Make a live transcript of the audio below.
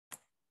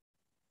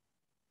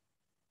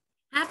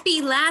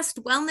Happy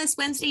last Wellness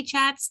Wednesday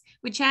chats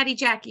with Chatty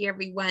Jackie,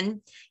 everyone.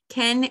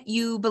 Can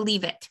you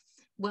believe it?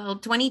 Well,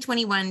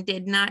 2021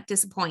 did not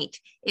disappoint.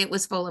 It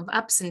was full of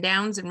ups and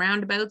downs and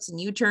roundabouts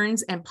and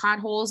U-turns and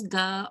potholes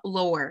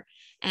galore.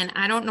 And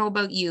I don't know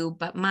about you,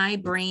 but my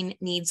brain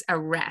needs a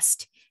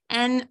rest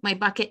and my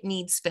bucket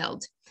needs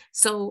filled.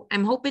 So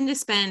I'm hoping to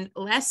spend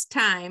less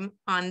time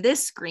on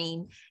this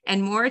screen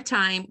and more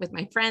time with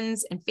my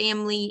friends and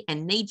family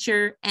and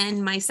nature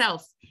and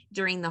myself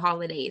during the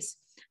holidays.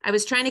 I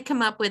was trying to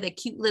come up with a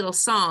cute little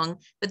song,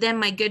 but then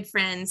my good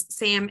friends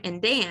Sam and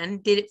Dan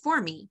did it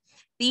for me.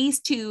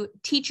 These two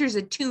teachers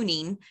of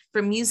tuning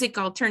from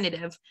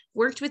MusicAlternative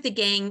worked with the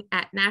gang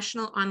at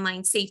National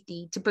Online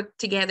Safety to put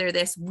together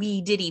this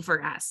wee ditty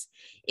for us.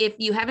 If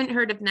you haven't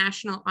heard of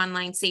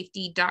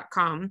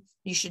nationalonlinesafety.com,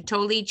 you should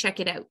totally check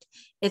it out.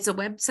 It's a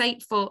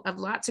website full of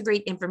lots of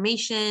great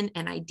information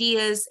and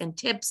ideas and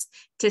tips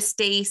to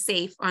stay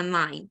safe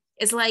online.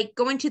 It's like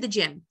going to the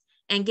gym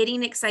and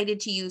getting excited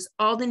to use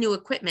all the new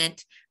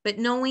equipment, but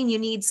knowing you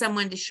need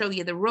someone to show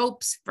you the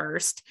ropes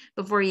first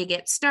before you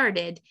get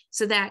started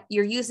so that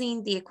you're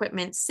using the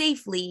equipment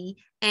safely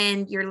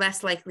and you're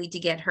less likely to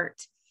get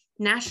hurt.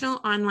 National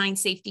Online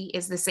Safety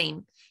is the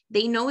same.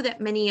 They know that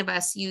many of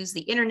us use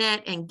the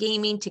internet and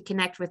gaming to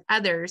connect with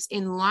others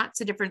in lots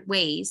of different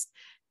ways.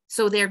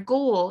 So their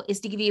goal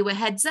is to give you a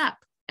heads up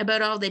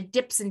about all the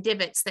dips and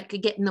divots that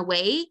could get in the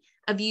way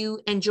of you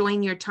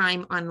enjoying your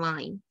time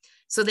online.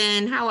 So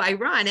then how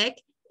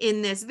ironic,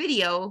 in this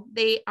video,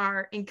 they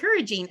are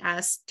encouraging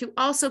us to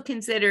also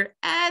consider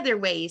other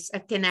ways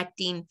of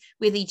connecting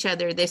with each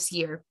other this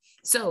year.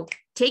 So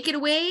take it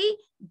away,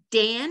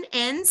 Dan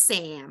and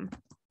Sam.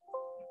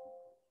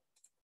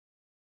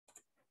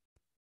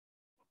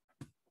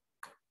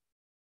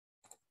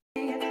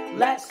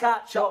 Let's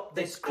catch up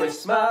this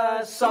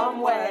Christmas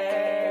some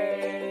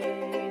way.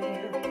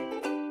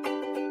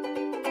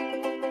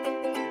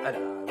 And I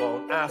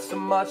won't ask so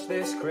much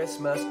this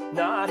Christmas,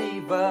 not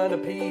even a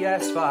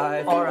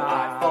PS5 or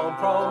iPhone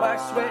Pro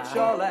Max, Switch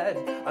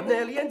OLED, a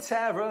million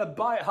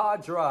terabyte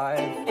hard drive.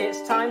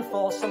 It's time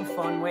for some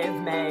fun with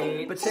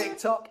mates. But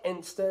TikTok,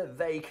 Insta,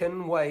 they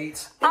can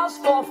wait. As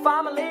for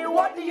family,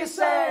 what do you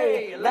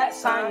say?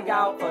 Let's hang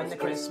out for the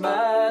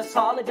Christmas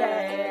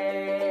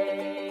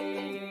holiday.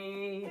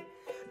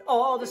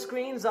 All the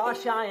screens are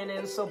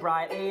shining so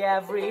brightly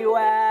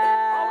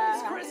everywhere. Oh,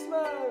 it's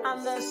Christmas!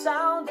 And the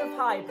sound of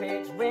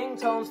high-pitched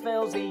ringtones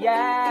fills the air.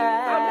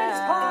 And it's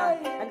pies!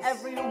 And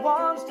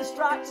everyone's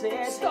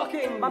distracted.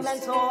 Stockings! My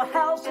mental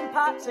health's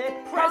impacted.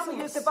 Presents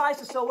use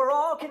devices so we're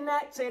all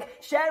connected.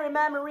 Sharing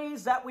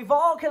memories that we've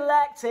all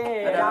collected.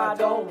 And I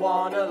don't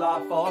wanna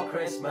laugh for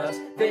Christmas.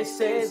 This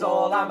is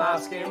all I'm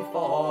asking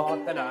for.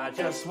 And I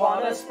just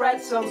wanna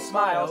spread some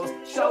smiles,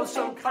 show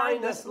some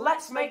kindness.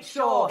 Let's make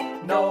sure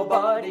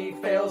nobody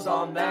feels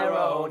on their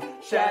own.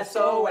 Share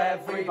so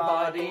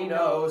everybody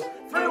knows.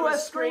 Through a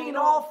screen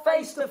or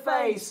face to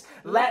face,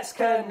 let's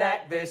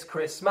connect this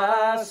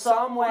Christmas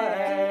some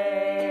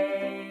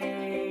way.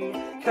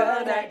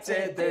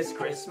 Connected this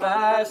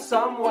Christmas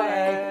some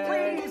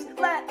way. Please,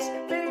 let's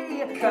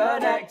be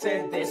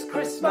connected this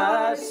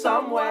Christmas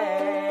some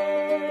way.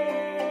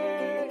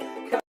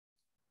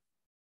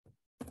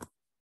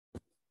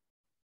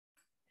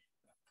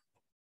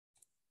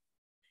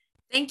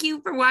 Thank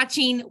you for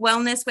watching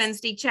Wellness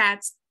Wednesday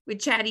Chats with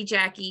Chatty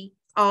Jackie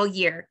all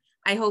year.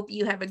 I hope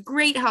you have a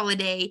great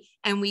holiday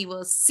and we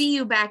will see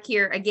you back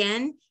here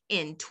again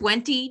in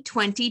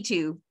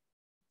 2022.